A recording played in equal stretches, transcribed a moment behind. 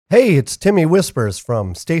Hey, it's Timmy Whispers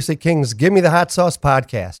from Stacey King's Gimme the Hot Sauce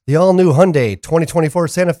podcast. The all-new Hyundai 2024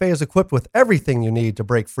 Santa Fe is equipped with everything you need to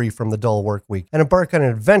break free from the dull work week and embark on an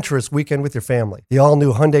adventurous weekend with your family. The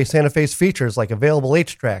all-new Hyundai Santa Fe's features like available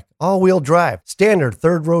H-Track, all-wheel drive, standard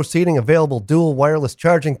third-row seating, available dual wireless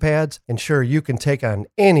charging pads, ensure you can take on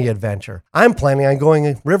any adventure. I'm planning on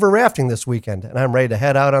going river rafting this weekend, and I'm ready to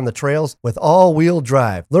head out on the trails with all-wheel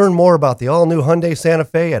drive. Learn more about the all-new Hyundai Santa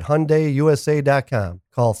Fe at HyundaiUSA.com.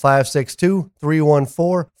 Call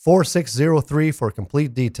 562-314-4603 for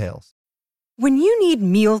complete details. When you need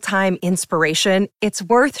mealtime inspiration, it's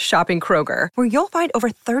worth shopping Kroger, where you'll find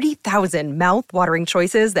over 30,000 mouth-watering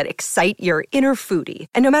choices that excite your inner foodie.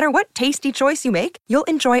 And no matter what tasty choice you make, you'll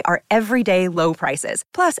enjoy our everyday low prices,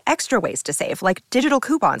 plus extra ways to save, like digital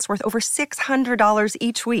coupons worth over $600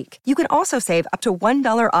 each week. You can also save up to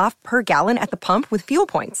 $1 off per gallon at the pump with fuel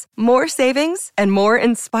points. More savings and more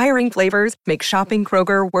inspiring flavors make shopping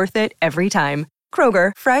Kroger worth it every time.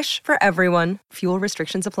 Kroger, fresh for everyone. Fuel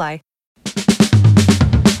restrictions apply.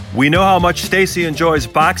 We know how much Stacey enjoys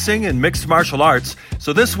boxing and mixed martial arts,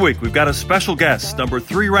 so this week we've got a special guest, number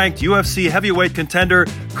 3 ranked UFC heavyweight contender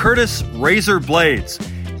Curtis Razor Blaydes.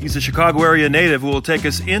 He's a Chicago area native who will take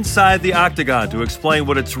us inside the octagon to explain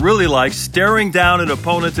what it's really like staring down an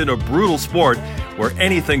opponent in a brutal sport where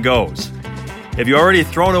anything goes. Have you already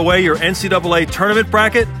thrown away your NCAA tournament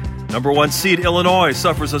bracket? Number 1 seed Illinois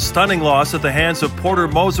suffers a stunning loss at the hands of Porter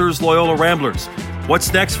Moser's Loyola Ramblers.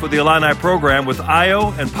 What's next for the Illini program with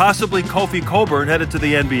Ayo and possibly Kofi Cockburn headed to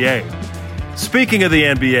the NBA? Speaking of the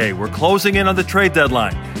NBA, we're closing in on the trade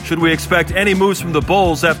deadline. Should we expect any moves from the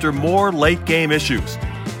Bulls after more late-game issues?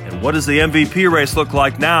 And what does the MVP race look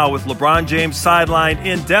like now with LeBron James sidelined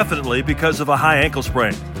indefinitely because of a high ankle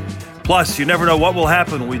sprain? Plus, you never know what will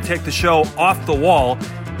happen when we take the show off the wall,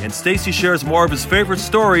 and Stacey shares more of his favorite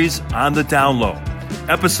stories on the down low.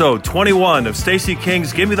 Episode 21 of Stacey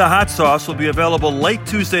King's Gimme the Hot Sauce will be available late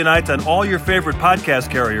Tuesday night on all your favorite podcast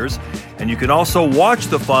carriers, and you can also watch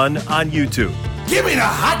the fun on YouTube. Gimme the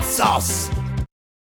hot sauce!